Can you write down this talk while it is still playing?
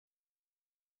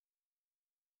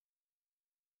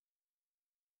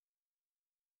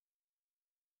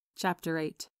Chapter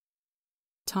 8.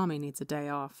 Tommy needs a day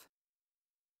off.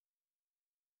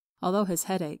 Although his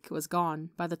headache was gone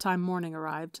by the time morning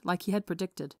arrived, like he had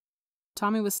predicted,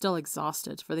 Tommy was still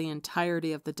exhausted for the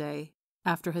entirety of the day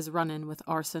after his run-in with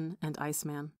Arson and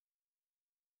Iceman.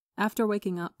 After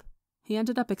waking up, he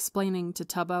ended up explaining to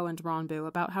Tubbo and Ronbu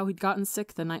about how he'd gotten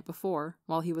sick the night before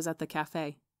while he was at the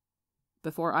cafe.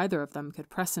 Before either of them could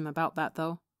press him about that,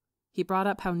 though, he brought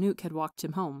up how Nuke had walked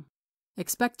him home,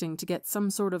 expecting to get some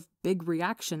sort of big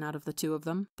reaction out of the two of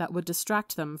them that would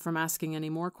distract them from asking any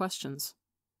more questions.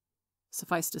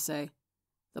 Suffice to say,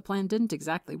 the plan didn't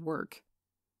exactly work.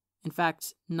 In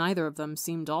fact, neither of them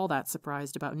seemed all that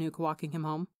surprised about Nuke walking him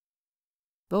home.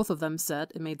 Both of them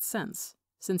said it made sense,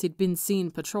 since he'd been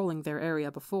seen patrolling their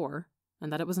area before,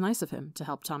 and that it was nice of him to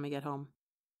help Tommy get home.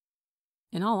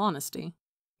 In all honesty,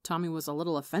 Tommy was a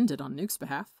little offended on Nuke's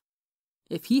behalf.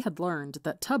 If he had learned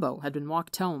that Tubbo had been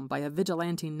walked home by a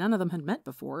vigilante none of them had met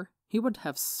before, he would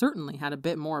have certainly had a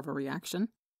bit more of a reaction.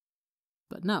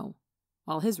 But no,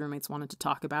 all his roommates wanted to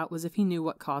talk about was if he knew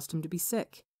what caused him to be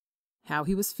sick, how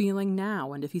he was feeling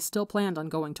now, and if he still planned on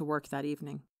going to work that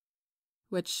evening.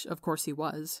 Which, of course, he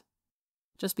was.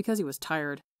 Just because he was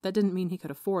tired, that didn't mean he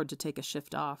could afford to take a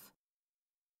shift off.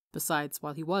 Besides,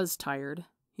 while he was tired,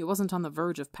 he wasn't on the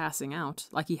verge of passing out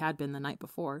like he had been the night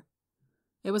before.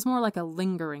 It was more like a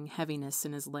lingering heaviness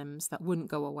in his limbs that wouldn't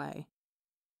go away.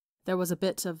 There was a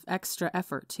bit of extra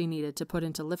effort he needed to put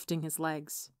into lifting his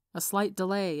legs, a slight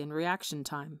delay in reaction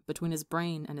time between his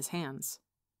brain and his hands,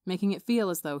 making it feel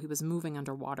as though he was moving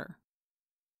underwater.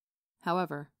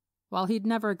 However, while he'd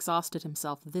never exhausted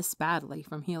himself this badly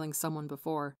from healing someone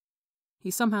before, he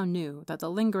somehow knew that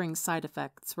the lingering side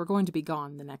effects were going to be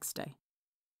gone the next day.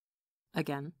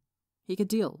 Again, he could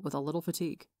deal with a little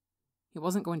fatigue. He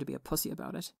wasn't going to be a pussy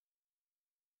about it.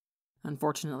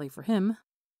 Unfortunately for him,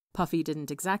 Puffy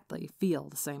didn't exactly feel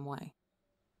the same way.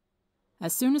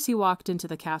 As soon as he walked into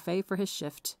the cafe for his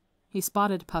shift, he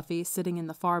spotted Puffy sitting in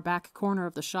the far back corner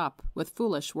of the shop with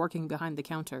Foolish working behind the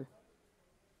counter.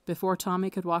 Before Tommy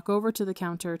could walk over to the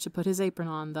counter to put his apron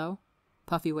on, though,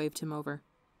 Puffy waved him over.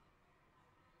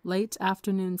 Late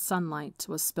afternoon sunlight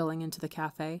was spilling into the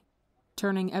cafe,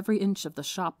 turning every inch of the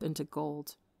shop into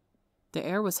gold. The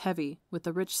air was heavy with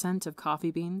the rich scent of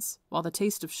coffee beans, while the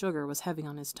taste of sugar was heavy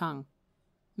on his tongue,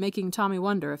 making Tommy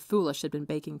wonder if Foolish had been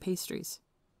baking pastries.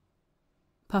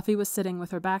 Puffy was sitting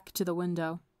with her back to the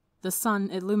window, the sun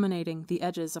illuminating the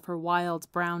edges of her wild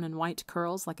brown and white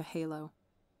curls like a halo.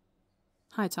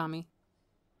 "Hi, Tommy,"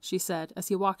 she said as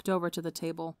he walked over to the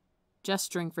table,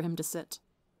 gesturing for him to sit.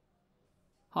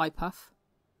 "Hi, Puff,"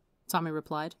 Tommy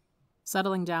replied,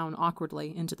 settling down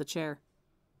awkwardly into the chair.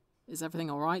 "Is everything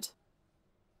all right?"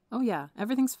 "Oh yeah,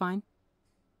 everything's fine,"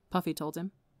 Puffy told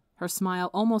him, her smile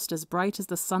almost as bright as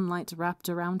the sunlight wrapped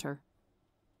around her.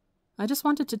 "I just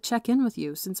wanted to check in with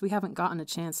you since we haven't gotten a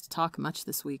chance to talk much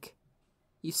this week.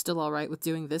 You still all right with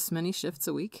doing this many shifts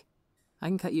a week? I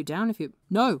can cut you down if you—"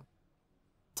 "No!"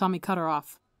 Tommy cut her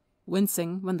off,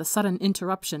 wincing when the sudden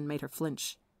interruption made her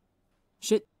flinch.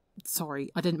 "Shit, sorry,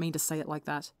 I didn't mean to say it like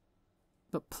that.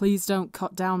 But please don't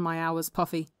cut down my hours,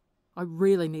 Puffy. I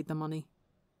really need the money."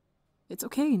 "It's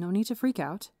okay, no need to freak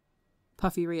out,"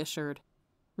 Puffy reassured,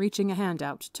 reaching a hand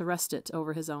out to rest it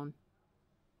over his own.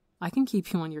 "I can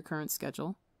keep you on your current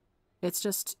schedule. It's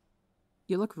just,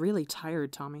 you look really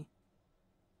tired, Tommy."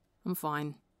 "I'm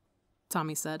fine,"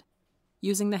 Tommy said,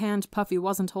 using the hand Puffy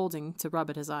wasn't holding to rub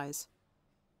at his eyes.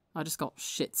 "I just got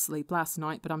shit sleep last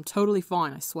night, but I'm totally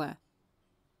fine, I swear."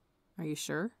 "Are you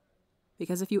sure?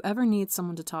 Because if you ever need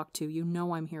someone to talk to, you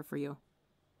know I'm here for you.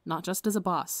 Not just as a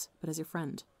boss, but as your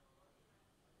friend."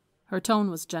 Her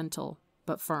tone was gentle,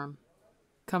 but firm,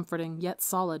 comforting yet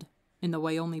solid in the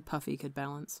way only Puffy could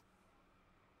balance.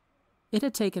 It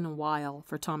had taken a while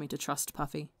for Tommy to trust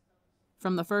Puffy.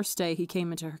 From the first day he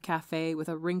came into her cafe with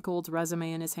a wrinkled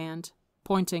resume in his hand,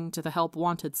 pointing to the help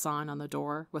wanted sign on the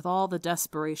door with all the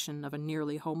desperation of a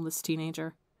nearly homeless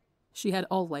teenager, she had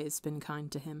always been kind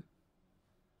to him.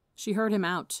 She heard him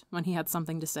out when he had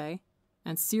something to say,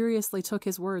 and seriously took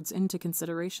his words into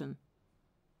consideration.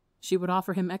 She would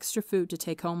offer him extra food to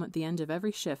take home at the end of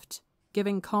every shift,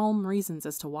 giving calm reasons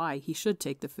as to why he should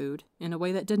take the food in a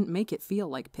way that didn't make it feel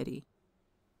like pity.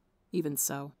 Even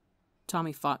so,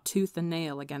 Tommy fought tooth and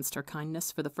nail against her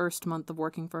kindness for the first month of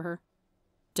working for her,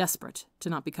 desperate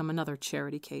to not become another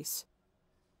charity case.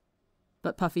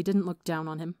 But Puffy didn't look down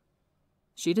on him.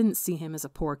 She didn't see him as a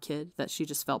poor kid that she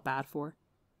just felt bad for.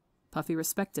 Puffy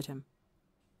respected him,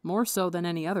 more so than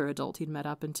any other adult he'd met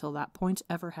up until that point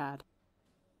ever had.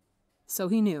 So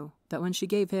he knew that when she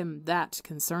gave him that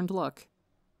concerned look,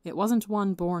 it wasn't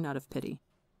one born out of pity,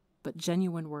 but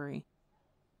genuine worry.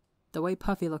 The way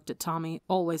Puffy looked at Tommy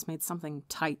always made something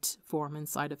tight form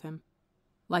inside of him,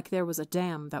 like there was a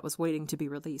dam that was waiting to be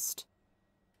released.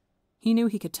 He knew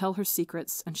he could tell her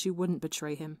secrets and she wouldn't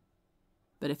betray him.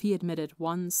 But if he admitted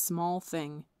one small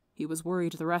thing, he was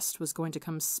worried the rest was going to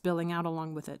come spilling out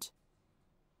along with it.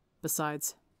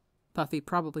 Besides, Puffy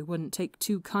probably wouldn't take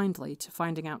too kindly to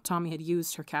finding out Tommy had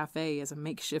used her cafe as a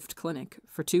makeshift clinic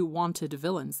for 2 wanted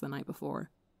villains the night before.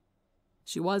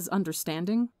 She was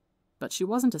understanding, but she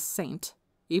wasn't a saint,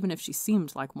 even if she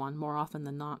seemed like one more often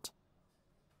than not.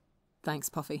 "Thanks,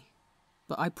 Puffy,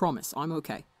 but I promise I'm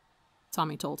okay,"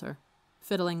 Tommy told her,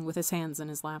 fiddling with his hands in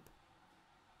his lap.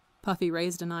 Puffy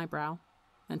raised an eyebrow,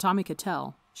 and Tommy could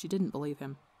tell she didn't believe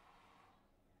him.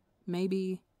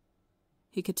 Maybe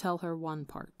he could tell her one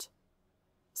part.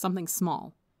 Something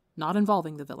small, not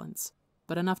involving the villains,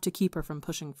 but enough to keep her from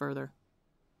pushing further.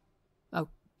 "Oh,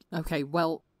 okay,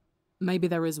 well, maybe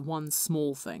there is one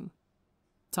small thing,"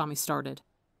 Tommy started,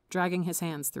 dragging his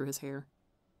hands through his hair.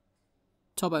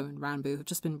 "Tubbo and Ranboo have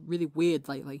just been really weird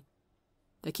lately.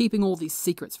 They're keeping all these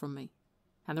secrets from me,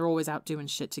 and they're always out doing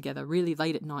shit together really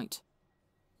late at night.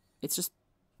 It's just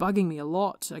bugging me a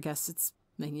lot. I guess it's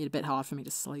making it a bit hard for me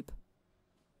to sleep."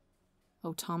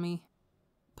 "Oh, Tommy,"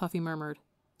 Puffy murmured,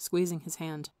 squeezing his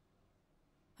hand.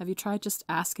 "Have you tried just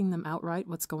asking them outright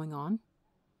what's going on?"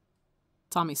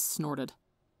 Tommy snorted.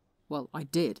 "Well, I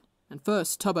did, and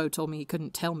first Tubbo told me he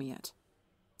couldn't tell me yet.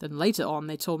 Then later on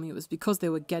they told me it was because they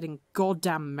were getting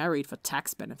goddamn married for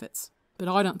tax benefits. But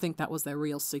I don't think that was their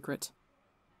real secret.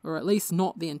 Or at least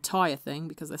not the entire thing,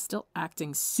 because they're still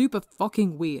acting super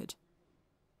fucking weird."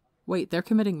 "Wait, they're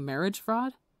committing marriage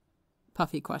fraud?"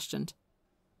 Puffy questioned.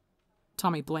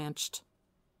 Tommy blanched.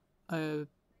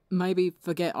 Maybe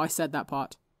forget I said that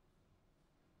part."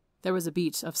 There was a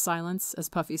beat of silence as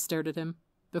Puffy stared at him,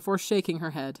 before shaking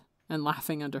her head and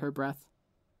laughing under her breath.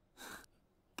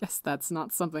 "Guess that's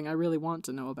not something I really want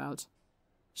to know about,"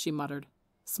 she muttered,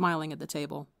 smiling at the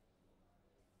table.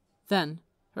 Then,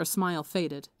 her smile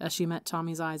faded as she met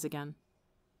Tommy's eyes again.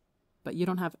 "But you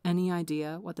don't have any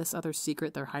idea what this other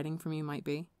secret they're hiding from you might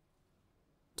be?"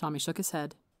 Tommy shook his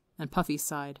head, and Puffy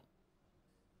sighed.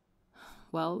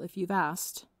 "Well, if you've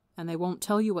asked, and they won't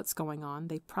tell you what's going on,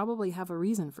 they probably have a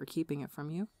reason for keeping it from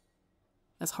you.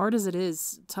 As hard as it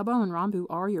is, Tubbo and Ranboo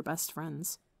are your best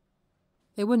friends.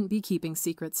 They wouldn't be keeping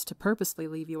secrets to purposely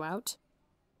leave you out.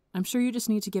 I'm sure you just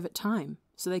need to give it time,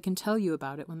 so they can tell you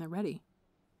about it when they're ready."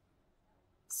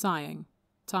 Sighing,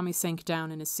 Tommy sank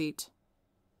down in his seat.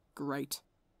 "Great.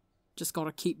 Just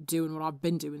gotta keep doing what I've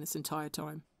been doing this entire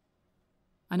time."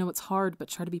 "I know it's hard, but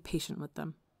try to be patient with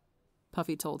them,"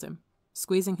 Puffy told him,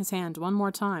 squeezing his hand one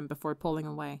more time before pulling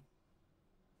away.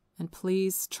 "And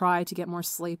please try to get more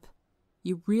sleep.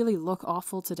 You really look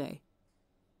awful today."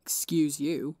 "Excuse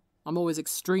you. I'm always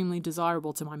extremely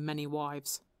desirable to my many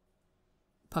wives."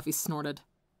 Puffy snorted.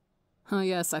 "Oh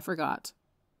yes, I forgot.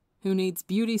 Who needs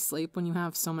beauty sleep when you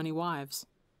have so many wives?"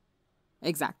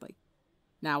 "Exactly.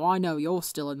 Now I know you're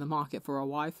still in the market for a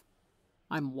wife."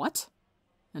 "I'm what?"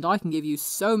 "And I can give you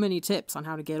so many tips on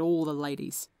how to get all the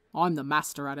ladies. I'm the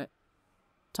master at it,"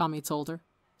 Tommy told her,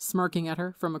 smirking at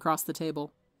her from across the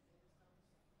table.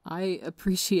 "I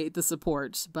appreciate the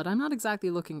support, but I'm not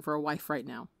exactly looking for a wife right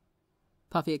now,"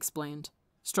 Puffy explained,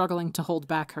 struggling to hold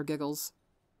back her giggles.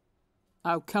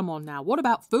 "Oh, come on now, what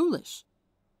about Foolish?"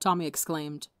 Tommy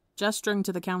exclaimed, gesturing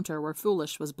to the counter where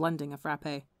Foolish was blending a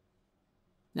frappe.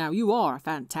 "Now you are a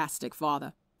fantastic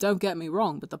father, don't get me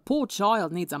wrong, but the poor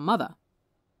child needs a mother."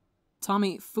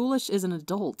 "Tommy, Foolish is an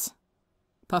adult,"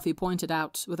 Puffy pointed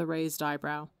out with a raised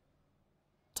eyebrow.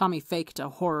 Tommy faked a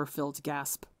horror-filled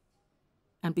gasp.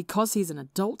 "And because he's an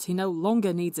adult, he no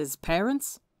longer needs his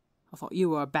parents? I thought you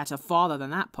were a better father than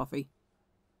that, Puffy."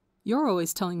 "You're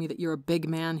always telling me that you're a big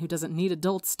man who doesn't need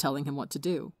adults telling him what to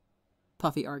do,"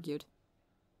 Puffy argued.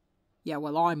 "Yeah,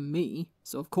 well, I'm me,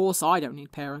 so of course I don't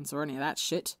need parents or any of that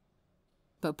shit.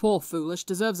 But poor Foolish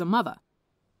deserves a mother,"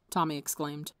 Tommy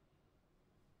exclaimed.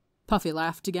 Puffy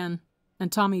laughed again,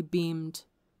 and Tommy beamed,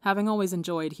 having always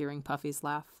enjoyed hearing Puffy's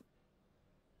laugh.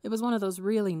 It was one of those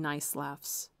really nice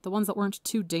laughs, the ones that weren't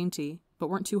too dainty, but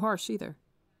weren't too harsh either.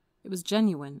 It was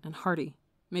genuine and hearty,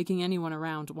 making anyone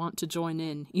around want to join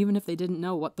in, even if they didn't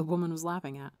know what the woman was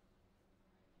laughing at.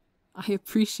 "I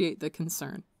appreciate the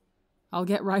concern. I'll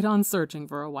get right on searching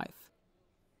for a wife,"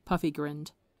 Puffy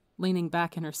grinned, leaning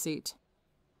back in her seat.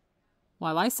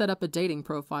 "While I set up a dating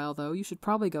profile, though, you should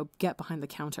probably go get behind the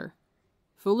counter.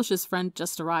 Foolish's friend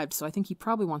just arrived, so I think he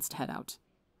probably wants to head out."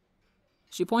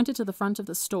 She pointed to the front of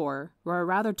the store, where a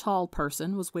rather tall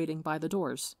person was waiting by the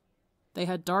doors. They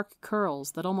had dark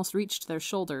curls that almost reached their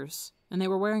shoulders, and they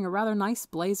were wearing a rather nice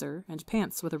blazer and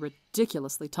pants with a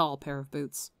ridiculously tall pair of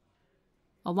boots.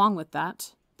 Along with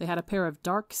that, they had a pair of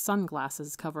dark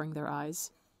sunglasses covering their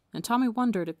eyes, and Tommy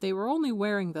wondered if they were only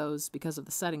wearing those because of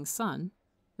the setting sun,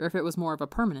 or if it was more of a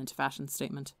permanent fashion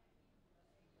statement.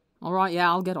 "All right, yeah,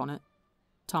 I'll get on it,"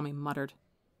 Tommy muttered,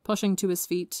 pushing to his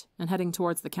feet and heading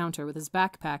towards the counter with his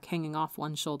backpack hanging off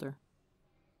one shoulder.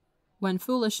 When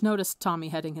Foolish noticed Tommy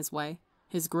heading his way,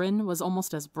 his grin was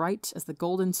almost as bright as the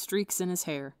golden streaks in his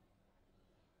hair.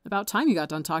 "About time you got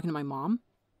done talking to my mom,"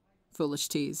 Foolish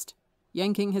teased,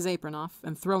 yanking his apron off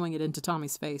and throwing it into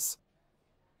Tommy's face.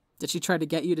 "Did she try to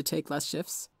get you to take less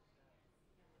shifts?"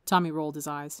 Tommy rolled his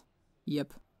eyes.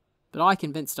 "Yep, but I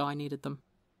convinced her I needed them."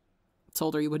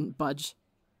 "Told her you wouldn't budge,"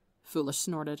 Foolish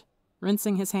snorted,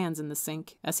 rinsing his hands in the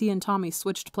sink as he and Tommy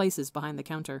switched places behind the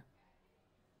counter.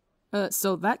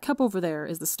 So that cup over there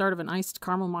is the start of an iced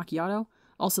caramel macchiato?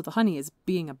 Also, the honey is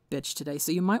being a bitch today,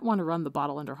 so you might want to run the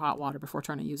bottle under hot water before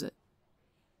trying to use it."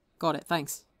 "Got it,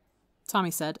 thanks,"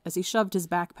 Tommy said as he shoved his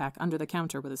backpack under the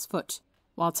counter with his foot,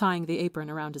 while tying the apron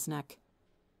around his neck.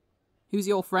 "Who's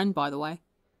your friend, by the way?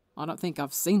 I don't think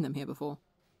I've seen them here before."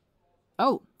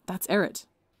 "Oh, that's Erit.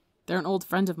 They're an old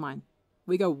friend of mine.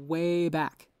 We go way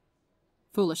back."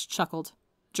 Foolish chuckled,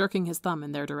 jerking his thumb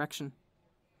in their direction.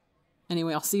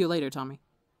 "Anyway, I'll see you later, Tommy."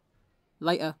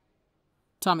 "Later,"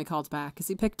 Tommy called back as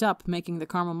he picked up making the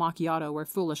caramel macchiato where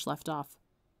Foolish left off.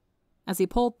 As he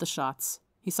pulled the shots,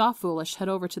 he saw Foolish head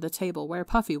over to the table where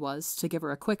Puffy was to give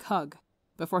her a quick hug,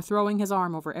 before throwing his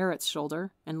arm over Erit's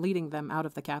shoulder and leading them out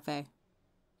of the cafe.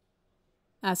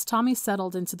 As Tommy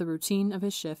settled into the routine of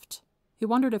his shift, he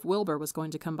wondered if Wilbur was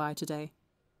going to come by today.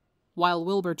 While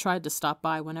Wilbur tried to stop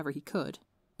by whenever he could,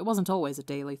 it wasn't always a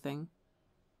daily thing.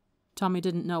 Tommy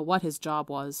didn't know what his job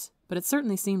was, but it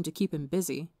certainly seemed to keep him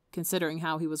busy, considering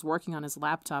how he was working on his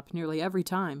laptop nearly every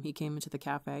time he came into the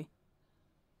cafe.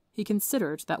 He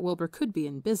considered that Wilbur could be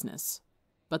in business,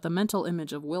 but the mental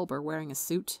image of Wilbur wearing a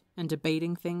suit and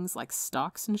debating things like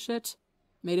stocks and shit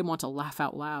made him want to laugh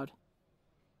out loud.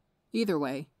 Either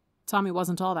way, Tommy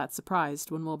wasn't all that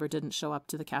surprised when Wilbur didn't show up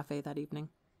to the cafe that evening.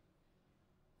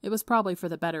 It was probably for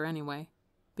the better anyway,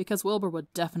 because Wilbur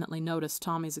would definitely notice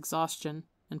Tommy's exhaustion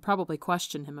and probably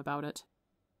question him about it.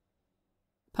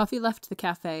 Puffy left the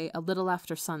cafe a little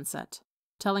after sunset,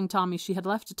 telling Tommy she had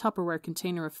left a Tupperware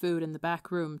container of food in the back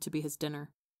room to be his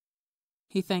dinner.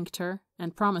 He thanked her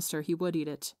and promised her he would eat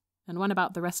it, and went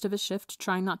about the rest of his shift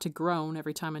trying not to groan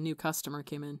every time a new customer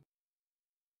came in.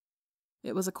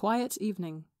 It was a quiet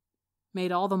evening,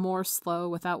 made all the more slow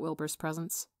without Wilbur's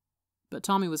presence, but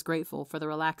Tommy was grateful for the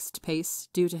relaxed pace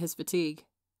due to his fatigue,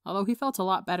 although he felt a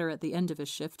lot better at the end of his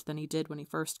shift than he did when he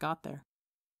first got there.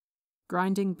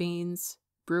 Grinding beans,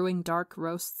 brewing dark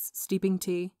roasts, steeping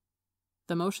tea.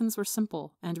 The motions were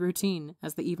simple and routine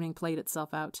as the evening played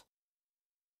itself out.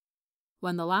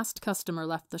 When the last customer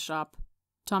left the shop,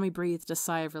 Tommy breathed a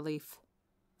sigh of relief.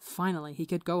 Finally, he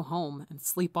could go home and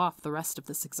sleep off the rest of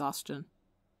this exhaustion.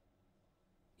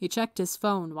 He checked his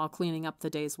phone while cleaning up the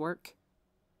day's work.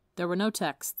 There were no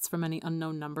texts from any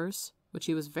unknown numbers, which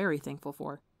he was very thankful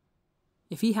for.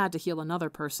 If he had to heal another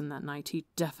person that night, he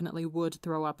definitely would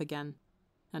throw up again,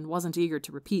 and wasn't eager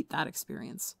to repeat that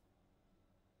experience.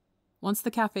 Once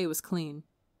the cafe was clean,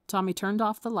 Tommy turned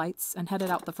off the lights and headed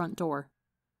out the front door.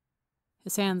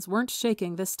 His hands weren't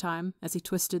shaking this time as he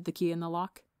twisted the key in the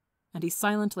lock, and he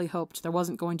silently hoped there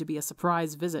wasn't going to be a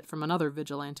surprise visit from another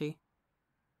vigilante.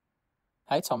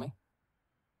 "Hey, Tommy."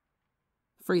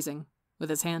 Freezing, with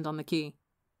his hand on the key,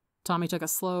 Tommy took a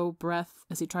slow breath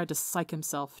as he tried to psych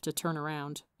himself to turn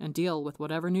around and deal with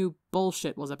whatever new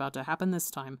bullshit was about to happen this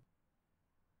time.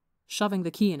 Shoving the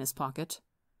key in his pocket,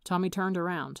 Tommy turned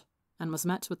around and was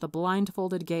met with the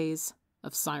blindfolded gaze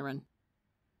of Siren.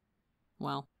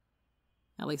 Well,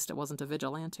 at least it wasn't a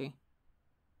vigilante.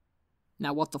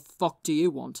 "Now what the fuck do you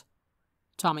want?"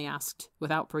 Tommy asked,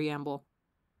 without preamble.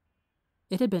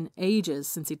 It had been ages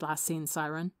since he'd last seen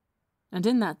Siren, and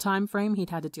in that time frame he'd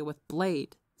had to deal with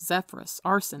Blade, Zephyrus,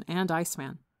 Arson, and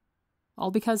Iceman.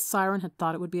 All because Siren had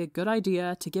thought it would be a good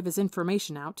idea to give his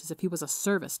information out as if he was a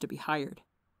service to be hired.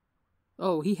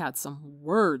 Oh, he had some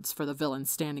words for the villain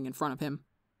standing in front of him.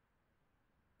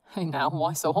 "Hey now,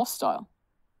 why so hostile?"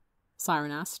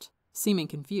 Siren asked, seeming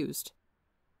confused.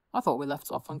 "I thought we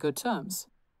left off on good terms."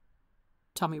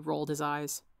 Tommy rolled his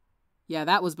eyes. "Yeah,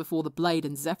 that was before the Blade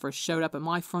and Zephyrus showed up at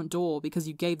my front door because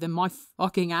you gave them my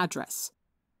fucking address,"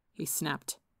 he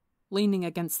snapped, leaning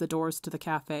against the doors to the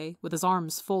cafe with his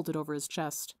arms folded over his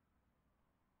chest.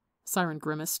 Siren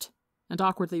grimaced and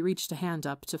awkwardly reached a hand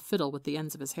up to fiddle with the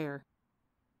ends of his hair.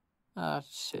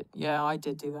 Shit, yeah, I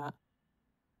did do that."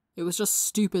 It was just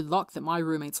stupid luck that my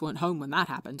roommates weren't home when that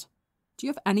happened. Do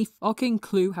you have any fucking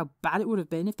clue how bad it would have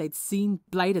been if they'd seen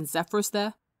Blade and Zephyrus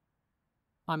there?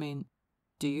 I mean,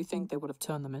 do you think they would have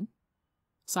turned them in?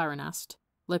 Siren asked,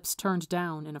 lips turned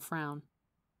down in a frown.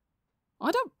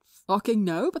 I don't fucking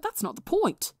know, but that's not the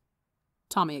point,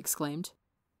 Tommy exclaimed.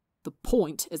 The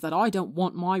point is that I don't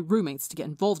want my roommates to get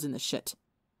involved in this shit.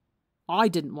 I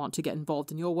didn't want to get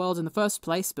involved in your world in the first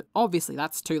place, but obviously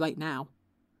that's too late now.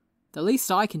 The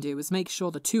least I can do is make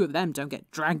sure the two of them don't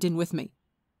get dragged in with me.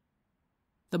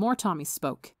 The more Tommy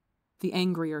spoke, the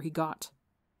angrier he got.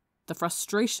 The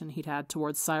frustration he'd had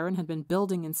towards Siren had been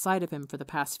building inside of him for the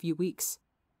past few weeks,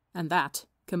 and that,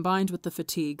 combined with the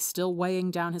fatigue still weighing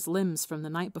down his limbs from the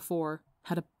night before,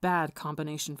 had a bad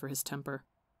combination for his temper.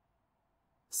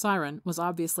 Siren was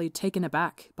obviously taken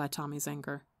aback by Tommy's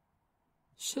anger.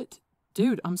 Shit,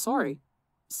 dude, I'm sorry.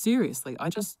 Seriously,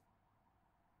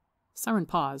 Siren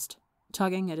paused,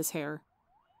 tugging at his hair.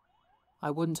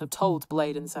 I wouldn't have told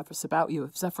Blade and Zephyrus about you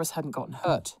if Zephyrus hadn't gotten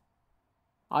hurt.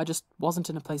 I just wasn't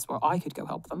in a place where I could go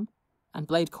help them, and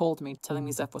Blade called me telling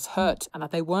me Zeph was hurt and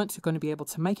that they weren't going to be able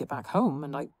to make it back home,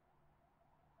 and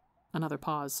Another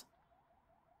pause.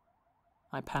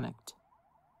 I panicked.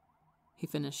 He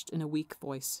finished in a weak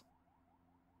voice.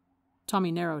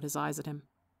 Tommy narrowed his eyes at him.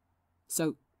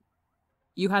 So,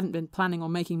 you hadn't been planning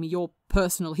on making me your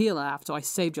personal healer after I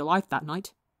saved your life that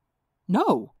night?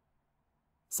 No!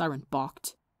 Siren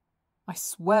balked. I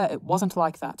swear it wasn't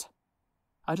like that.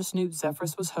 I just knew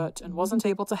Zephyrus was hurt and wasn't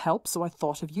able to help, so I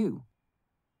thought of you.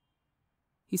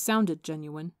 He sounded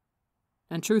genuine,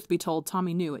 and truth be told,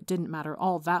 Tommy knew it didn't matter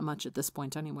all that much at this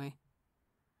point anyway.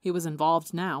 He was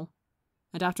involved now,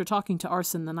 and after talking to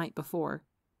Arson the night before,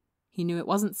 he knew it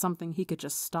wasn't something he could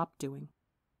just stop doing.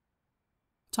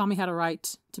 Tommy had a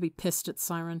right to be pissed at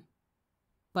Siren,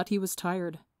 but he was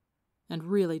tired, and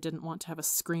really didn't want to have a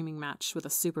screaming match with a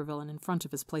supervillain in front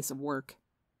of his place of work.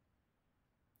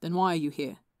 Then why are you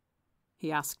here?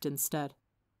 He asked instead.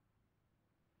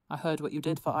 I heard what you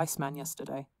did for Iceman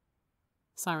yesterday,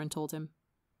 Siren told him.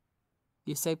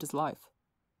 You saved his life.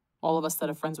 All of us that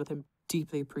are friends with him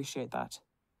deeply appreciate that.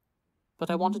 But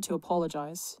I wanted to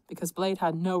apologize, because Blade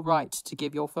had no right to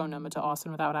give your phone number to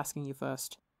Arson without asking you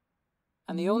first.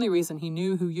 And the only reason he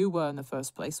knew who you were in the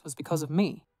first place was because of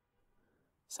me.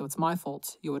 So it's my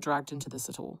fault you were dragged into this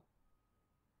at all.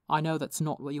 I know that's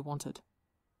not what you wanted,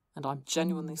 and I'm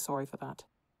genuinely sorry for that.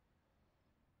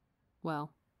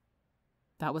 Well,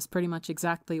 that was pretty much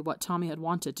exactly what Tommy had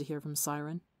wanted to hear from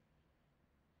Siren.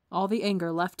 All the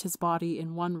anger left his body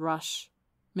in one rush,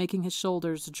 making his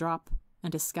shoulders drop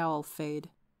and his scowl fade.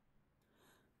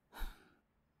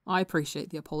 I appreciate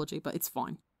the apology, but it's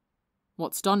fine.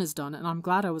 What's done is done, and I'm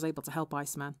glad I was able to help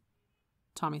Iceman,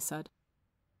 Tommy said.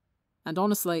 And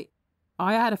honestly,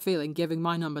 I had a feeling giving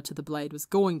my number to the Blade was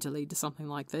going to lead to something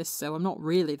like this, so I'm not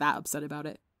really that upset about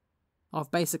it. I've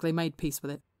basically made peace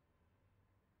with it.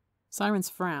 Siren's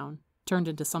frown turned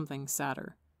into something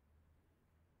sadder.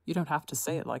 You don't have to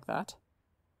say it like that.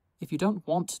 If you don't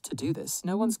want to do this,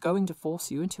 no one's going to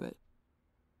force you into it.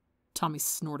 Tommy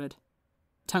snorted.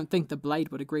 Don't think the Blade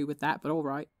would agree with that, but all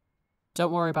right.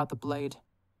 Don't worry about the Blade,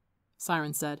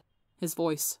 Siren said, his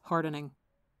voice hardening.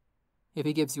 If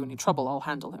he gives you any trouble, I'll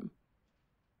handle him.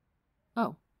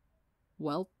 Oh.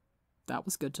 Well, that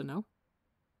was good to know.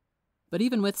 But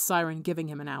even with Siren giving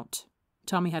him an out,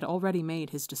 Tommy had already made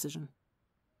his decision.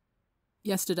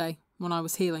 Yesterday, when I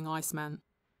was healing Iceman,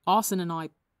 Arson and I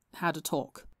had a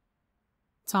talk.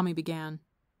 Tommy began,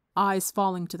 eyes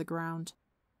falling to the ground.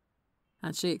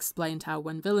 And she explained how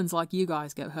when villains like you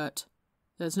guys get hurt,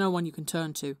 there's no one you can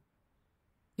turn to.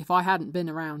 If I hadn't been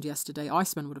around yesterday,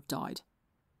 Iceman would have died.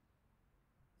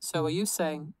 So are you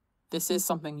saying this is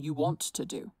something you want to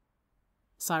do?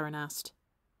 Siren asked.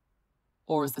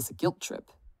 Or is this a guilt trip?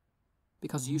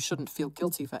 Because you shouldn't feel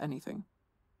guilty for anything.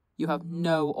 You have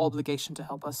no obligation to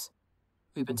help us.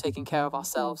 We've been taking care of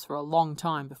ourselves for a long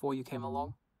time before you came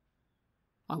along.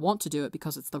 I want to do it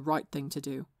because it's the right thing to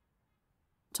do,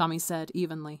 Tommy said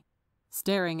evenly,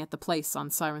 staring at the place on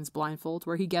Siren's blindfold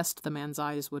where he guessed the man's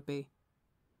eyes would be.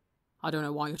 I don't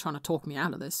know why you're trying to talk me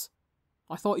out of this.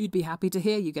 I thought you'd be happy to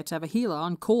hear you get to have a healer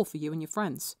on call for you and your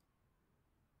friends.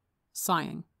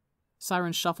 Sighing,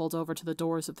 Siren shuffled over to the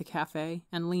doors of the cafe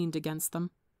and leaned against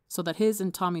them, so that his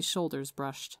and Tommy's shoulders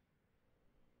brushed.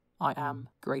 I am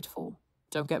grateful,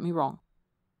 don't get me wrong.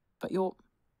 But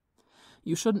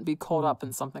you shouldn't be caught up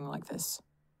in something like this.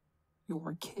 You're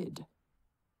a kid.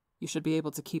 You should be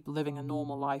able to keep living a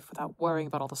normal life without worrying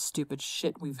about all the stupid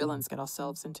shit we villains get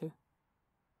ourselves into.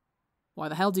 Why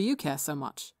the hell do you care so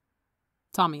much?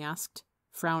 Tommy asked,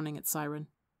 frowning at Siren.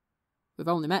 We've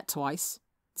only met twice.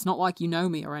 It's not like you know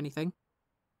me or anything."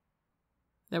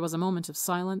 There was a moment of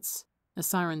silence as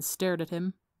Siren stared at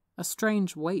him, a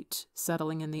strange weight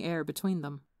settling in the air between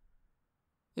them.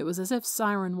 It was as if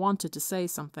Siren wanted to say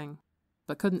something,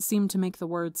 but couldn't seem to make the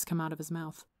words come out of his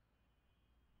mouth.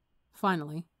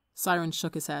 Finally, Siren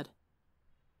shook his head.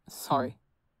 "Sorry.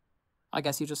 I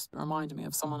guess you just reminded me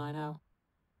of someone I know,"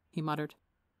 he muttered.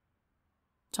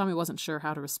 Tommy wasn't sure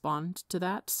how to respond to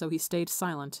that, so he stayed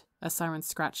silent as Siren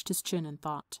scratched his chin in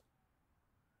thought.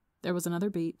 There was another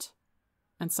beat,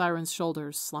 and Siren's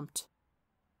shoulders slumped.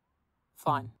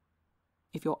 "Fine.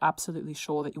 If you're absolutely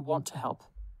sure that you want to help,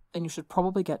 then you should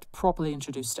probably get properly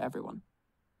introduced to everyone."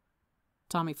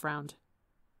 Tommy frowned.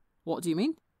 "What do you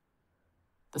mean?"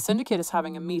 "The syndicate is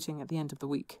having a meeting at the end of the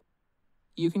week.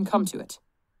 You can come to it,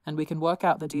 and we can work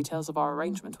out the details of our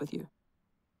arrangement with you.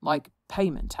 Like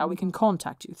payment, how we can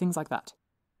contact you, things like that."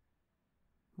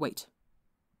 Wait.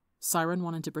 Siren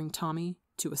wanted to bring Tommy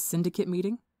to a syndicate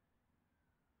meeting?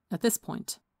 At this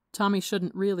point, Tommy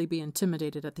shouldn't really be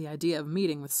intimidated at the idea of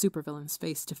meeting with supervillains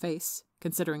face to face,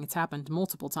 considering it's happened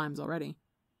multiple times already.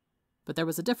 But there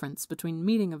was a difference between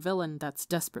meeting a villain that's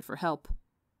desperate for help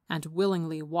and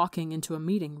willingly walking into a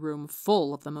meeting room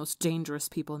full of the most dangerous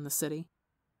people in the city.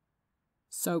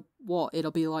 "So what,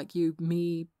 it'll be like you,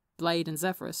 me, Blade, and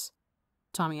Zephyrus?"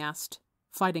 Tommy asked,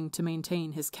 fighting to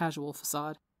maintain his casual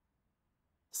facade.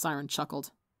 Siren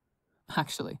chuckled.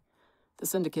 "Actually, the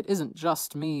syndicate isn't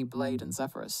just me, Blade, and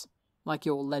Zephyrus, like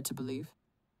you're led to believe.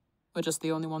 We're just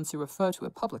the only ones who refer to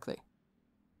it publicly."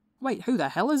 "Wait, who the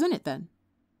hell is in it then?"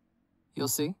 "You'll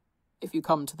see, if you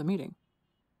come to the meeting,"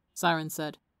 Siren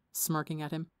said, smirking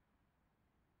at him.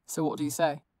 "So what do you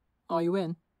say? Are you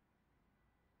in?"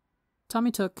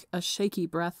 Tommy took a shaky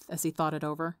breath as he thought it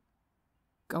over.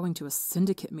 Going to a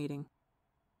syndicate meeting.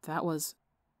 That was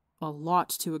a lot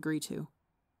to agree to.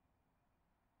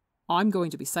 "I'm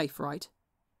going to be safe, right?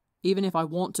 Even if I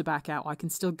want to back out, I can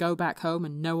still go back home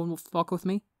and no one will fuck with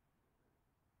me?"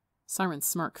 Siren's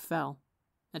smirk fell,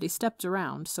 and he stepped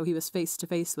around so he was face to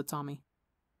face with Tommy.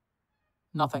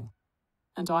 "Nothing,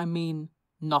 and I mean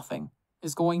nothing,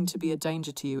 is going to be a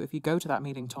danger to you if you go to that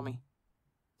meeting, Tommy,"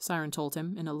 Siren told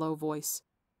him in a low voice.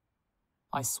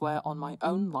 "I swear on my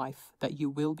own life that you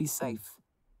will be safe,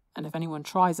 and if anyone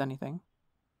tries anything,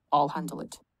 I'll handle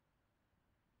it."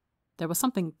 There was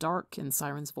something dark in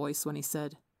Siren's voice when he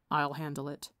said, "I'll handle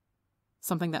it."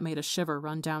 Something that made a shiver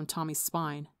run down Tommy's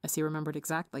spine as he remembered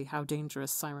exactly how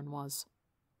dangerous Siren was.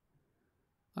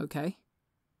 "Okay."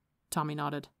 Tommy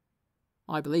nodded.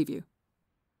 "I believe you."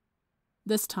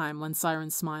 This time, when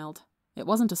Siren smiled, it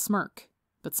wasn't a smirk,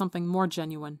 but something more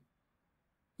genuine.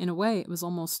 In a way, it was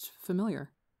almost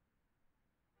familiar.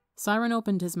 Siren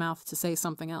opened his mouth to say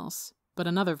something else, but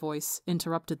another voice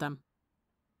interrupted them.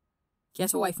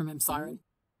 "Get away from him, Siren."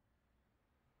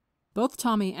 Both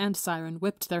Tommy and Siren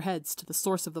whipped their heads to the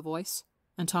source of the voice,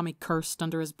 and Tommy cursed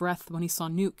under his breath when he saw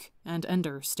Nuke and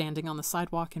Ender standing on the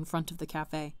sidewalk in front of the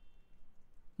cafe.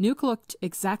 Nuke looked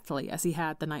exactly as he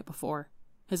had the night before,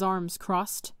 his arms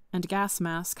crossed and gas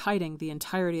mask hiding the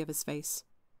entirety of his face.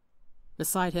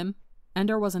 Beside him,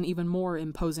 Ender was an even more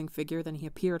imposing figure than he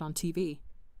appeared on TV.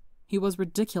 He was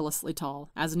ridiculously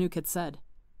tall, as Nuke had said,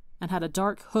 and had a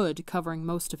dark hood covering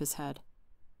most of his head.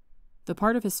 The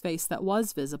part of his face that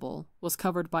was visible was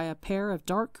covered by a pair of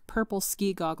dark purple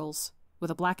ski goggles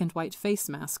with a black and white face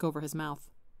mask over his mouth.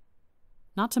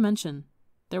 Not to mention,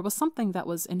 there was something that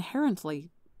was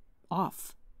inherently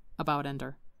off about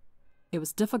Ender. It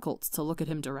was difficult to look at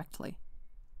him directly.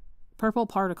 Purple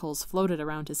particles floated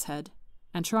around his head,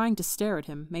 and trying to stare at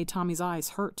him made Tommy's eyes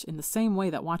hurt in the same way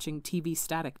that watching TV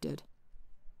static did.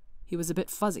 He was a bit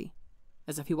fuzzy,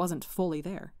 as if he wasn't fully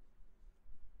there.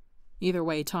 Either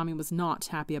way, Tommy was not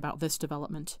happy about this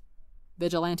development.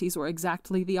 Vigilantes were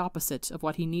exactly the opposite of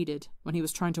what he needed when he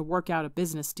was trying to work out a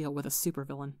business deal with a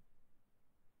supervillain.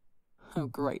 "Oh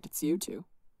great, it's you two,"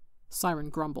 Siren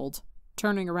grumbled,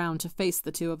 turning around to face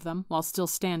the two of them while still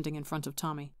standing in front of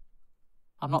Tommy.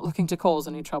 "I'm not looking to cause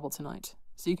any trouble tonight,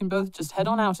 so you can both just head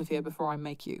on out of here before I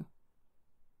make you."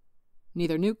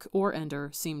 Neither Nuke or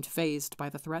Ender seemed fazed by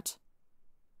the threat.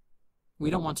 "We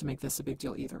don't want to make this a big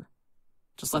deal either.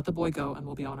 Just let the boy go and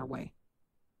we'll be on our way,"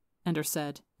 Ender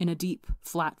said in a deep,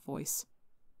 flat voice.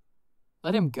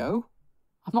 "Let him go?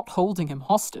 I'm not holding him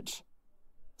hostage,"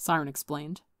 Siren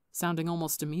explained, sounding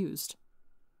almost amused.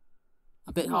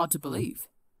 "A bit hard to believe,"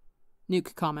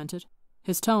 Nuke commented,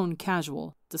 his tone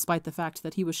casual, despite the fact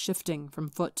that he was shifting from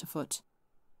foot to foot.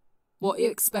 "What, you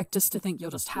expect us to think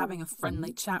you're just having a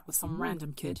friendly chat with some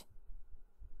random kid?"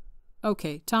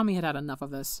 Okay, Tommy had had enough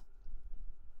of this.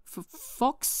 "For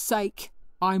fuck's sake,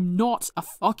 I'm not a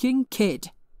fucking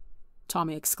kid,"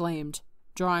 Tommy exclaimed,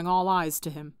 drawing all eyes to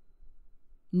him.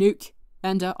 "Nuke,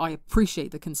 Ender, I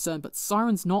appreciate the concern, but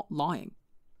Siren's not lying."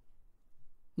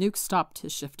 Nuke stopped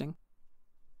his shifting.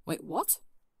 Wait, what?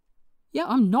 "Yeah,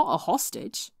 I'm not a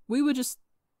hostage. We were just..."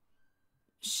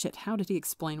 Shit, how did he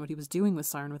explain what he was doing with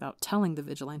Siren without telling the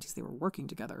vigilantes they were working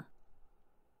together?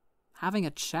 Having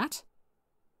a chat?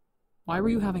 "Why were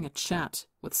you having a chat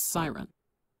with Siren?"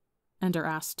 Ender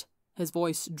asked, his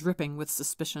voice dripping with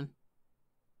suspicion.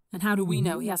 "And how do we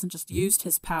know he hasn't just used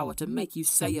his power to make you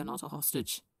say you're not a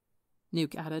hostage?"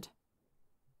 Nuke added.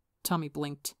 Tommy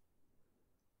blinked.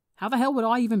 "How the hell would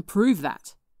I even prove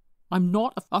that? I'm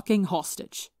not a fucking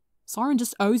hostage. Siren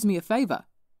just owes me a favor."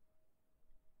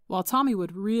 While Tommy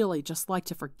would really just like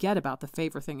to forget about the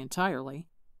favor thing entirely,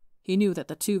 he knew that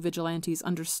the two vigilantes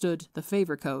understood the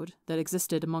favor code that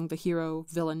existed among the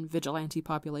hero-villain-vigilante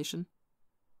population.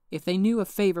 If they knew a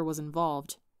favor was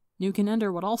involved, Nuke and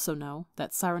Ender would also know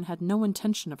that Siren had no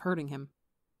intention of hurting him.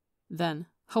 Then,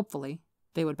 hopefully,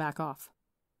 they would back off.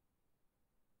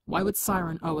 Why would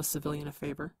Siren owe a civilian a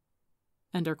favor?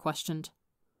 Ender questioned.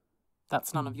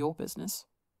 "That's none of your business."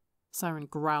 Siren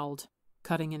growled,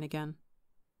 cutting in again.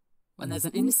 "When there's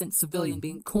an innocent civilian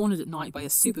being cornered at night by a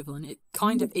supervillain, it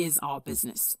kind of is our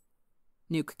business,"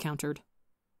 Nuke countered.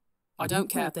 "I don't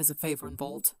care if there's a favor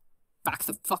involved. Back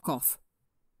the fuck off."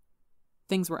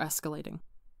 Things were escalating,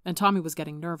 and Tommy was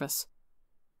getting nervous.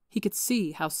 He could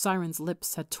see how Siren's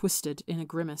lips had twisted in a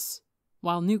grimace,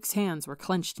 while Nuke's hands were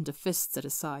clenched into fists at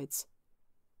his sides.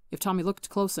 If Tommy looked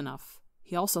close enough,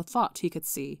 he also thought he could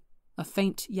see a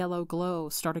faint yellow glow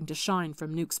starting to shine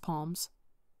from Nuke's palms.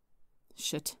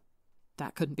 Shit,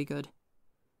 that couldn't be good.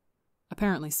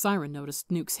 Apparently Siren noticed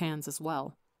Nuke's hands as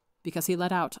well, because he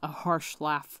let out a harsh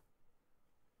laugh.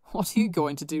 "What are you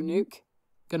going to do, Nuke?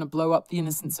 Gonna blow up the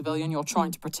innocent civilian you're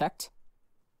trying to protect?"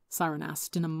 Siren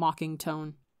asked in a mocking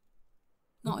tone.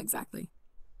 "Not exactly,"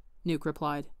 Nuke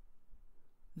replied.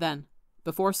 Then,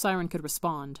 before Siren could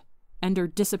respond, Ender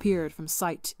disappeared from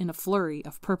sight in a flurry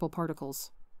of purple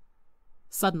particles.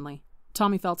 Suddenly,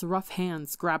 Tommy felt rough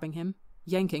hands grabbing him,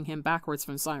 yanking him backwards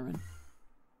from Siren.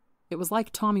 It was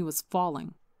like Tommy was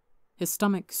falling. His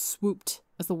stomach swooped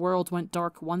as the world went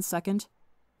dark 1 second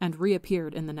and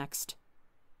reappeared in the next.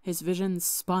 His vision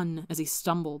spun as he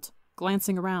stumbled,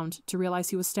 glancing around to realize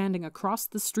he was standing across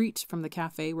the street from the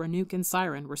cafe where Nuke and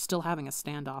Siren were still having a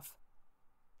standoff.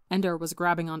 Ender was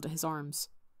grabbing onto his arms.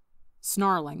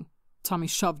 Snarling, Tommy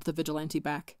shoved the vigilante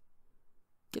back.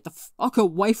 "Get the fuck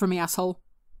away from me, asshole!"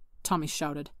 Tommy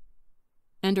shouted.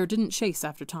 Ender didn't chase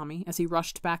after Tommy as he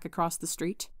rushed back across the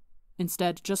street,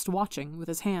 instead just watching with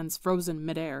his hands frozen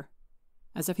midair,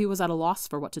 as if he was at a loss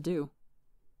for what to do.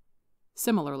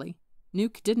 Similarly,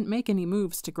 Nuke didn't make any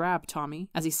moves to grab Tommy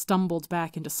as he stumbled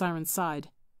back into Siren's side,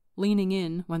 leaning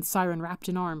in when Siren wrapped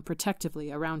an arm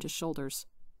protectively around his shoulders.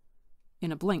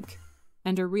 In a blink,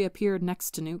 Ender reappeared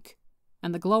next to Nuke,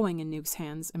 and the glowing in Nuke's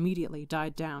hands immediately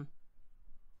died down.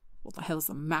 "What the hell is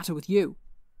the matter with you?"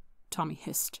 Tommy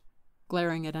hissed,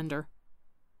 glaring at Ender.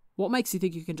 "What makes you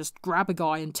think you can just grab a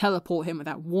guy and teleport him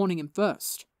without warning him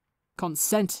first?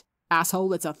 Consent,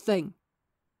 asshole, it's a thing."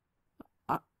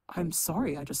 I'm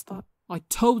sorry, I just thought..." "I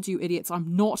told you, idiots,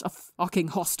 I'm not a fucking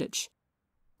hostage,"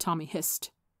 Tommy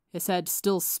hissed, his head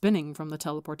still spinning from the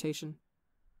teleportation.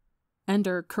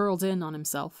 Ender curled in on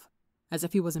himself, as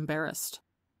if he was embarrassed.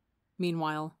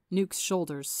 Meanwhile, Nuke's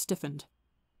shoulders stiffened.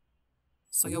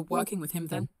 "So you're working with him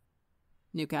then?"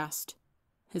 Nuke asked,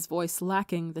 his voice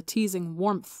lacking the teasing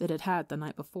warmth it had had the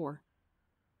night before.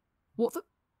 "What the...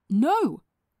 No!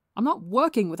 I'm not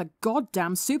working with a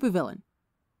goddamn supervillain!"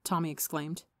 Tommy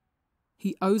exclaimed.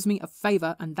 "He owes me a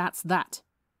favor, and that's that.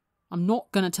 I'm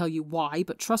not gonna tell you why,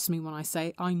 but trust me when I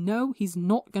say I know he's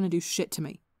not gonna do shit to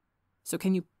me. So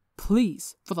can you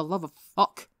please, for the love of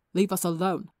fuck, leave us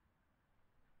alone?"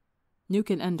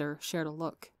 Nuke and Ender shared a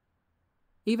look.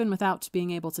 Even without being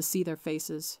able to see their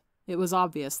faces, it was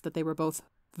obvious that they were both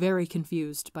very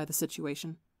confused by the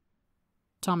situation.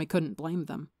 Tommy couldn't blame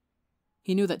them.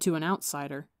 He knew that to an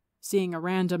outsider, seeing a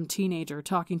random teenager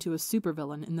talking to a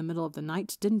supervillain in the middle of the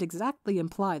night didn't exactly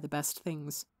imply the best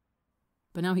things.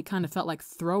 But now he kind of felt like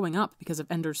throwing up because of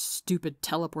Ender's stupid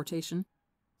teleportation,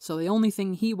 so the only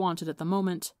thing he wanted at the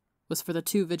moment was for the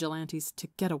two vigilantes to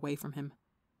get away from him.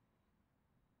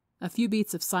 A few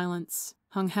beats of silence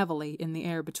hung heavily in the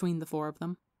air between the four of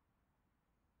them.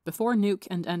 Before Nuke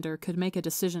and Ender could make a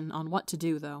decision on what to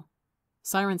do, though,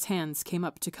 Siren's hands came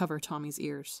up to cover Tommy's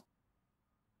ears.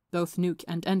 Both Nuke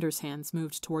and Ender's hands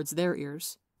moved towards their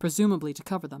ears, presumably to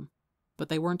cover them, but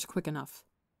they weren't quick enough.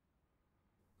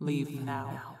 Leave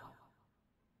now.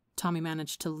 Tommy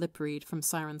managed to lip-read from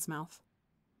Siren's mouth.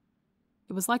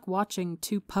 It was like watching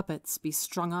two puppets be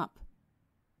strung up.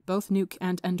 Both Nuke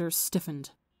and Ender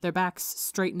stiffened, their backs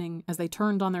straightening as they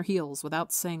turned on their heels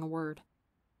without saying a word.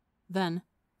 Then,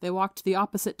 they walked the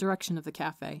opposite direction of the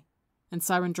cafe, and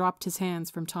Siren dropped his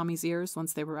hands from Tommy's ears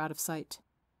once they were out of sight.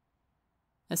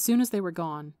 As soon as they were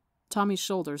gone, Tommy's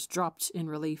shoulders dropped in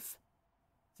relief.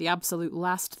 The absolute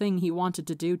last thing he wanted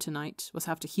to do tonight was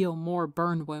have to heal more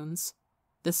burn wounds,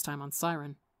 this time on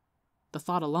Siren. The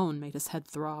thought alone made his head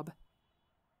throb.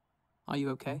 Are you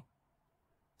okay?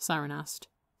 Siren asked,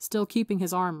 still keeping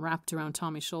his arm wrapped around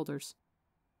Tommy's shoulders.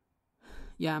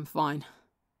 Yeah, I'm fine,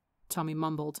 Tommy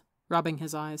mumbled, rubbing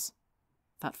his eyes.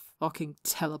 That fucking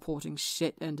teleporting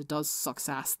shit Ender does sucks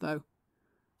ass, though.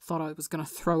 Thought I was gonna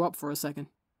throw up for a second.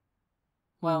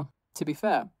 Well, to be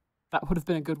fair, that would have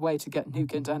been a good way to get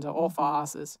Nuke and Ender off our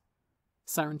asses.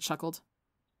 Siren chuckled.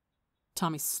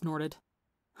 Tommy snorted.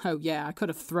 Oh yeah, I could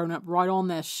have thrown up right on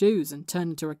their shoes and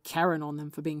turned into a Karen on them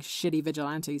for being shitty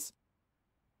vigilantes.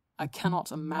 I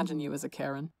cannot imagine you as a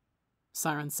Karen,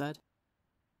 Siren said.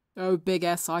 Oh, Big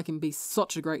S, I can be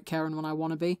such a great Karen when I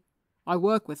want to be. I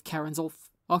work with Karens all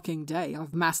fucking day.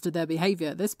 I've mastered their behavior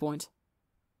at this point.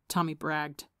 Tommy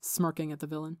bragged, smirking at the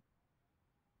villain.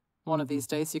 One of these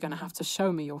days you're going to have to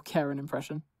show me your Karen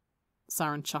impression.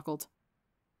 Siren chuckled.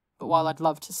 But while I'd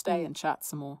love to stay and chat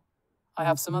some more, I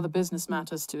have some other business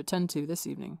matters to attend to this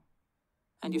evening.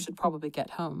 And you should probably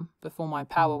get home before my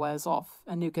power wears off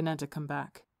and Nuke and Ender come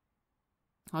back.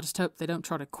 I just hope they don't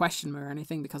try to question me or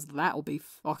anything, because that'll be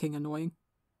fucking annoying,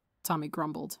 Tommy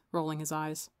grumbled, rolling his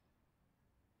eyes.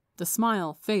 The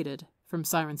smile faded from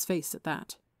Siren's face at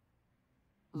that.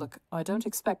 Look, I don't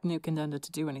expect Nuke and Ender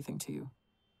to do anything to you,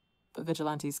 but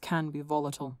vigilantes can be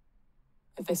volatile.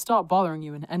 If they start bothering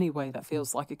you in any way that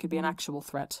feels like it could be an actual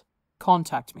threat,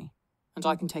 contact me, and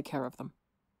I can take care of them.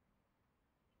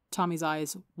 Tommy's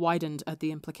eyes widened at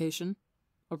the implication,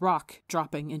 a rock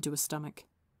dropping into his stomach.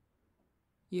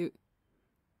 You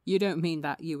don't mean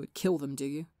that you would kill them, do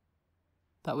you?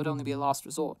 That would only be a last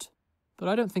resort, but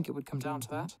I don't think it would come down to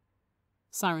that,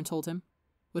 Siren told him,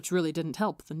 which really didn't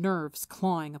help the nerves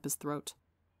clawing up his throat.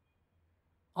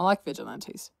 I like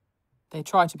vigilantes. They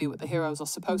try to be what the heroes are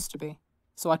supposed to be,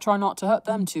 so I try not to hurt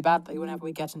them too badly whenever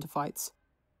we get into fights.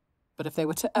 But if they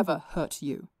were to ever hurt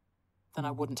you, then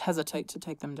I wouldn't hesitate to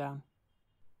take them down.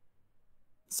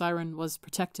 Siren was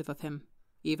protective of him,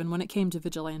 even when it came to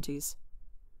vigilantes.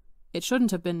 It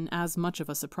shouldn't have been as much of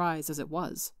a surprise as it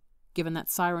was, given that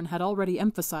Siren had already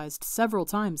emphasized several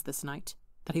times this night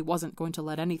that he wasn't going to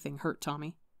let anything hurt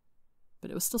Tommy.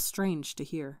 But it was still strange to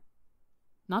hear.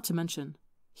 Not to mention,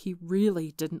 he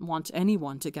really didn't want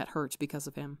anyone to get hurt because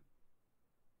of him.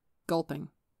 Gulping,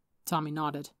 Tommy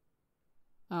nodded.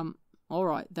 All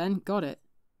right then, got it.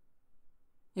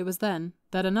 It was then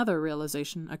that another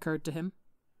realization occurred to him.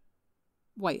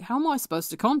 Wait, how am I supposed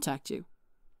to contact you?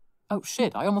 Oh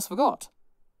shit, I almost forgot.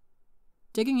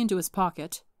 Digging into his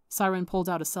pocket, Siren pulled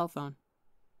out a cell phone.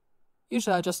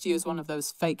 Usually I just use one of those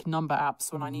fake number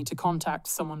apps when I need to contact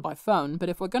someone by phone, but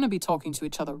if we're going to be talking to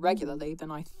each other regularly,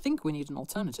 then I think we need an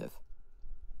alternative.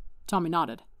 Tommy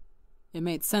nodded. It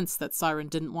made sense that Siren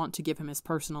didn't want to give him his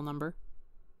personal number.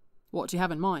 What do you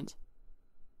have in mind?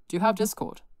 Do you have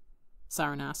Discord?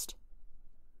 Siren asked.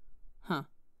 Huh.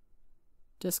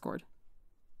 Discord.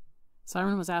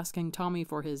 Siren was asking Tommy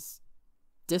for his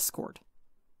Discord.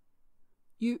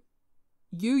 You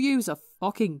use a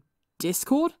fucking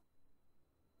Discord?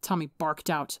 Tommy barked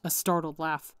out a startled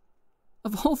laugh.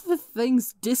 Of all the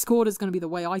things, Discord is going to be the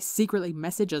way I secretly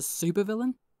message a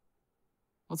supervillain?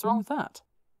 What's wrong with that?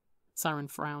 Siren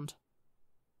frowned.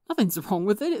 Nothing's wrong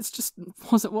with it, it's just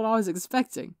wasn't what I was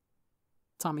expecting,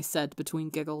 Tommy said between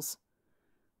giggles.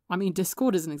 I mean,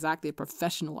 Discord isn't exactly a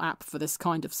professional app for this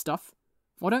kind of stuff.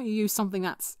 Why don't you use something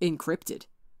that's encrypted?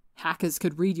 Hackers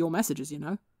could read your messages, you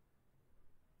know?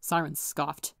 Siren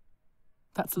scoffed.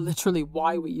 That's literally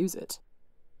why we use it.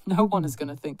 No one is going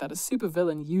to think that a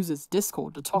supervillain uses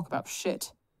Discord to talk about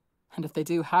shit. And if they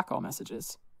do hack our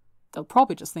messages, they'll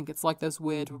probably just think it's like those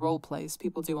weird role plays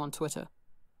people do on Twitter.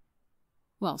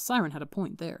 Well, Siren had a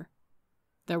point there.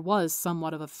 There was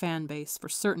somewhat of a fan base for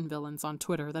certain villains on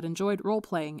Twitter that enjoyed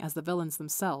role-playing as the villains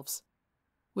themselves,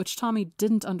 which Tommy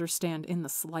didn't understand in the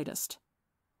slightest.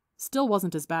 Still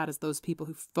wasn't as bad as those people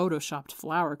who photoshopped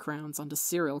flower crowns onto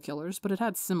serial killers, but it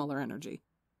had similar energy.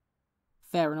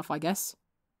 Fair enough, I guess,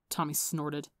 Tommy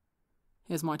snorted.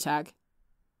 Here's my tag.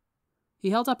 He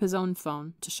held up his own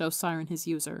phone to show Siren his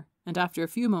user, and after a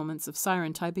few moments of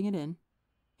Siren typing it in,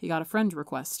 he got a friend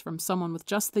request from someone with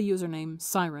just the username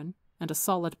Siren and a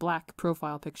solid black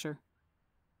profile picture.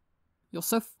 You're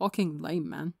so fucking lame,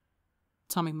 man,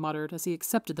 Tommy muttered as he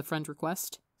accepted the friend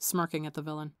request, smirking at the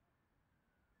villain.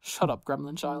 Shut up,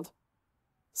 gremlin child,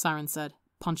 Siren said,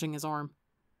 punching his arm.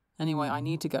 Anyway, I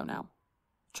need to go now.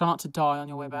 Try not to die on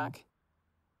your way back.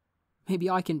 Maybe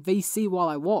I can VC while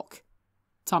I walk,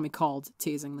 Tommy called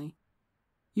teasingly.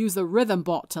 Use the rhythm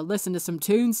bot to listen to some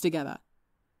tunes together.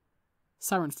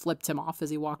 Siren flipped him off as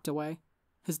he walked away,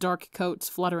 his dark coat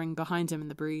fluttering behind him in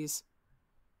the breeze.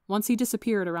 Once he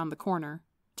disappeared around the corner,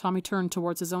 Tommy turned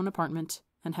towards his own apartment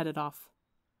and headed off.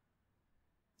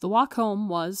 The walk home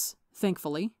was,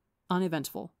 thankfully,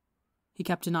 uneventful. He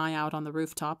kept an eye out on the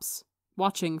rooftops,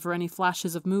 watching for any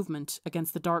flashes of movement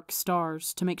against the dark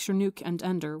stars to make sure Nuke and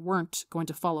Ender weren't going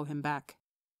to follow him back.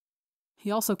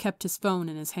 He also kept his phone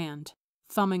in his hand,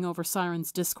 thumbing over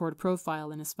Siren's Discord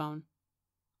profile in his phone.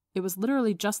 It was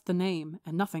literally just the name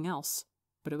and nothing else,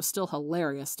 but it was still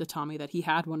hilarious to Tommy that he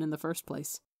had one in the first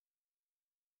place.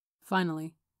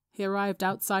 Finally, he arrived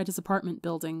outside his apartment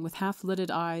building with half-lidded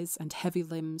eyes and heavy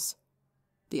limbs.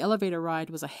 The elevator ride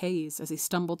was a haze as he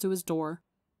stumbled to his door,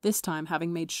 this time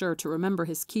having made sure to remember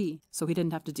his key so he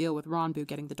didn't have to deal with Ronbu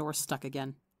getting the door stuck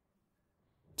again.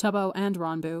 Tubbo and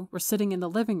Ronbu were sitting in the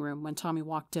living room when Tommy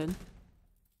walked in.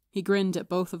 He grinned at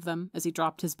both of them as he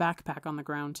dropped his backpack on the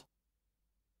ground.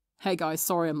 Hey guys,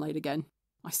 sorry I'm late again.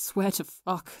 I swear to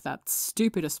fuck, that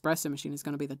stupid espresso machine is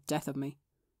going to be the death of me,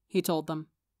 he told them,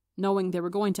 knowing they were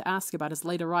going to ask about his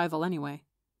late arrival anyway.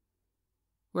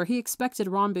 Where he expected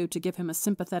Ronbu to give him a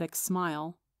sympathetic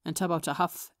smile, and Tubbo to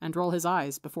huff and roll his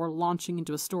eyes before launching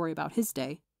into a story about his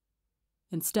day,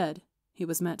 instead, he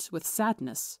was met with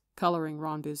sadness coloring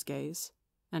Ronbu's gaze,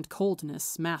 and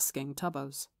coldness masking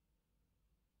Tubbo's.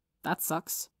 That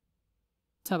sucks,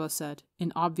 Tubbo said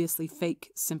in obviously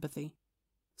fake sympathy,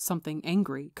 something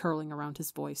angry curling around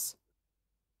his voice.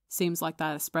 Seems like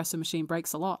that espresso machine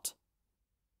breaks a lot.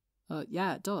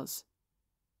 Yeah, it does,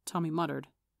 Tommy muttered,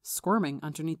 squirming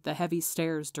underneath the heavy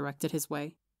stares directed his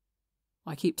way.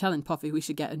 I keep telling Puffy we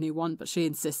should get a new one, but she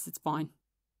insists it's fine.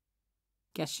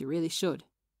 Guess you really should,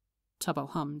 Tubbo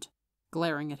hummed,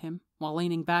 glaring at him while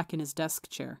leaning back in his desk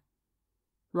chair.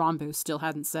 Ronbu still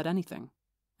hadn't said anything,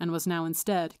 and was now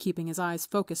instead keeping his eyes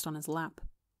focused on his lap.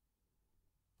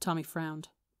 Tommy frowned.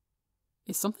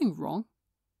 Is something wrong?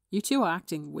 You two are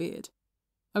acting weird.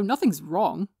 Oh, nothing's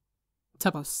wrong,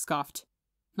 Tubbo scoffed.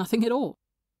 Nothing at all.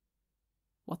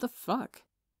 What the fuck?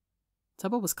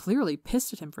 Tubbo was clearly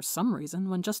pissed at him for some reason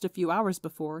when just a few hours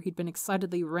before he'd been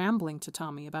excitedly rambling to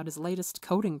Tommy about his latest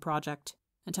coding project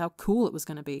and how cool it was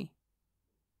going to be.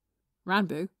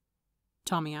 Ronbu,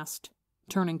 Tommy asked,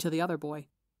 turning to the other boy.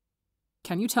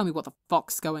 Can you tell me what the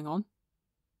fuck's going on?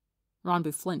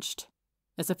 Ronbu flinched,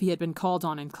 as if he had been called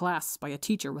on in class by a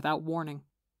teacher without warning.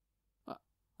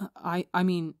 I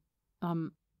mean,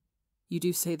 you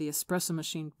do say the espresso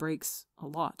machine breaks a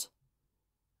lot,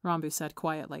 Ronbu said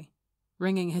quietly,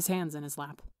 wringing his hands in his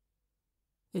lap.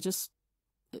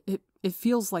 It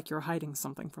feels like you're hiding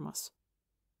something from us.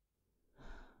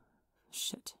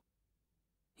 Shit.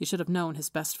 He should have known his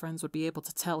best friends would be able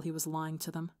to tell he was lying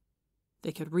to them.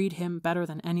 They could read him better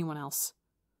than anyone else.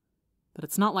 But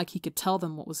it's not like he could tell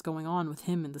them what was going on with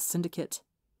him and the syndicate.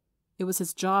 It was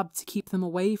his job to keep them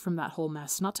away from that whole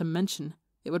mess, not to mention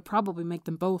it would probably make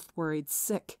them both worried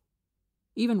sick.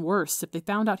 Even worse, if they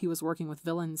found out he was working with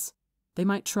villains, they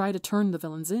might try to turn the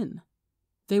villains in.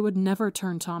 They would never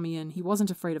turn Tommy in, he wasn't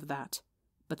afraid of that.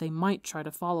 But they might try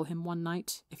to follow him one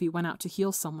night if he went out to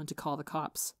heal someone to call the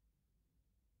cops.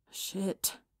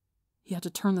 Shit. He had to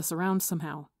turn this around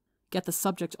somehow. Get the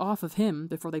subject off of him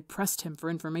before they pressed him for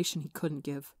information he couldn't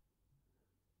give.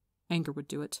 Anger would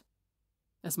do it.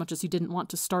 As much as he didn't want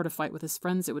to start a fight with his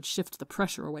friends, it would shift the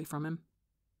pressure away from him.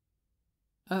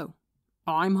 Oh,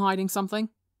 I'm hiding something?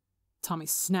 Tommy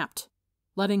snapped,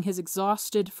 letting his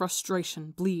exhausted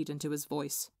frustration bleed into his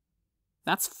voice.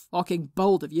 That's fucking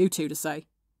bold of you two to say.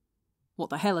 What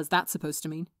the hell is that supposed to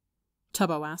mean?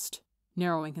 Tubbo asked,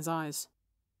 narrowing his eyes.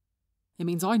 It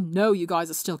means I know you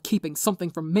guys are still keeping something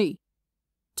from me,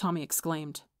 Tommy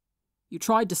exclaimed. You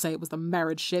tried to say it was the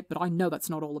marriage shit, but I know that's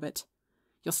not all of it.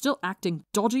 You're still acting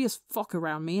dodgy as fuck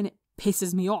around me, and it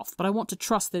pisses me off, but I want to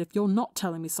trust that if you're not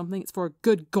telling me something, it's for a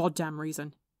good goddamn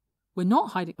reason. We're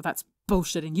not hiding— That's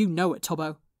bullshit, and you know it,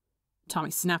 Tubbo.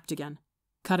 Tommy snapped again,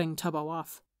 cutting Tubbo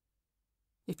off.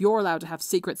 If you're allowed to have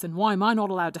secrets, then why am I not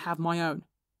allowed to have my own?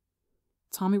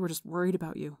 Tommy, we're just worried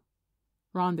about you,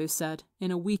 Ronbu said,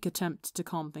 in a weak attempt to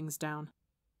calm things down.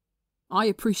 I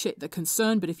appreciate the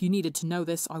concern, but if you needed to know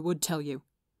this, I would tell you.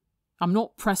 I'm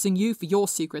not pressing you for your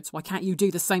secrets, why can't you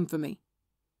do the same for me?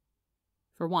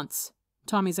 For once,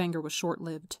 Tommy's anger was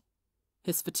short-lived.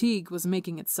 His fatigue was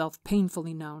making itself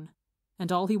painfully known,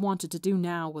 and all he wanted to do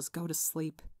now was go to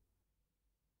sleep.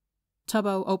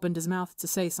 Tubbo opened his mouth to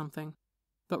say something,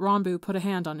 but Ranbu put a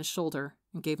hand on his shoulder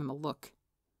and gave him a look.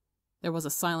 There was a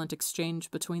silent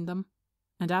exchange between them,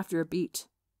 and after a beat,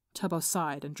 Tubbo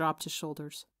sighed and dropped his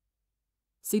shoulders.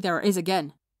 "See, there it is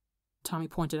again," Tommy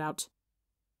pointed out.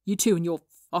 "You two and your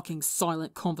fucking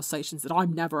silent conversations that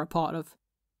I'm never a part of."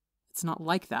 "It's not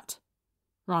like that,"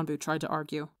 Ranbu tried to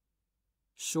argue.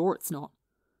 "Sure it's not.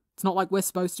 It's not like we're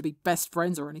supposed to be best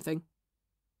friends or anything."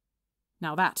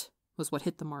 Now that was what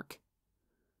hit the mark.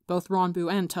 Both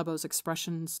Ranbu and Tubbo's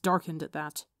expressions darkened at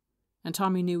that, and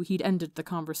Tommy knew he'd ended the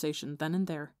conversation then and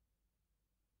there.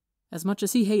 As much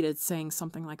as he hated saying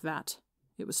something like that,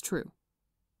 it was true.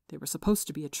 They were supposed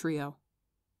to be a trio,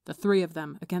 the three of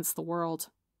them against the world.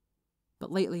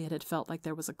 But lately it had felt like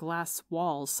there was a glass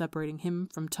wall separating him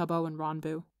from Tubbo and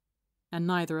Ranbu, and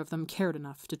neither of them cared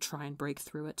enough to try and break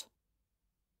through it.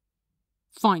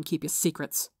 "Fine, keep your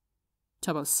secrets,"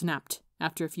 Tubbo snapped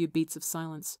after a few beats of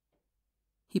silence.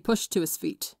 He pushed to his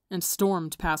feet and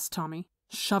stormed past Tommy,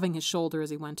 shoving his shoulder as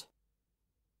he went.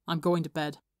 "I'm going to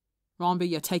bed. Ranbu,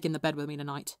 you're taking the bed with me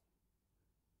tonight."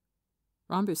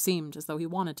 Ranbu seemed as though he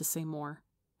wanted to say more,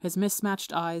 his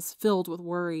mismatched eyes filled with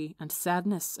worry and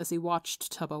sadness as he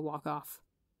watched Tubbo walk off.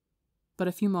 But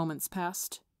a few moments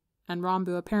passed, and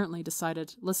Ranbu apparently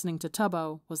decided listening to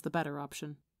Tubbo was the better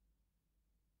option.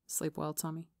 "Sleep well,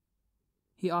 Tommy,"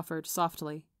 he offered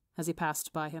softly as he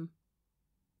passed by him.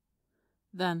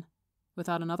 Then,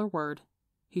 without another word,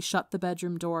 he shut the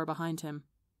bedroom door behind him,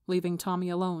 leaving Tommy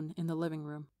alone in the living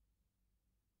room.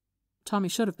 Tommy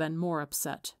should have been more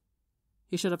upset.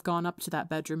 He should have gone up to that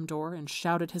bedroom door and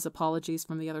shouted his apologies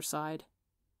from the other side.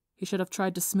 He should have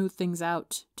tried to smooth things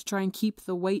out, to try and keep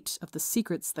the weight of the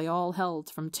secrets they all held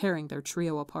from tearing their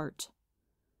trio apart.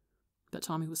 But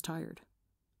Tommy was tired.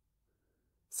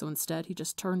 So instead he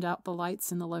just turned out the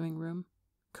lights in the living room,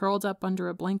 curled up under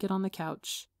a blanket on the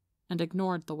couch, and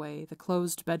ignored the way the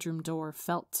closed bedroom door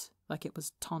felt like it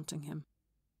was taunting him.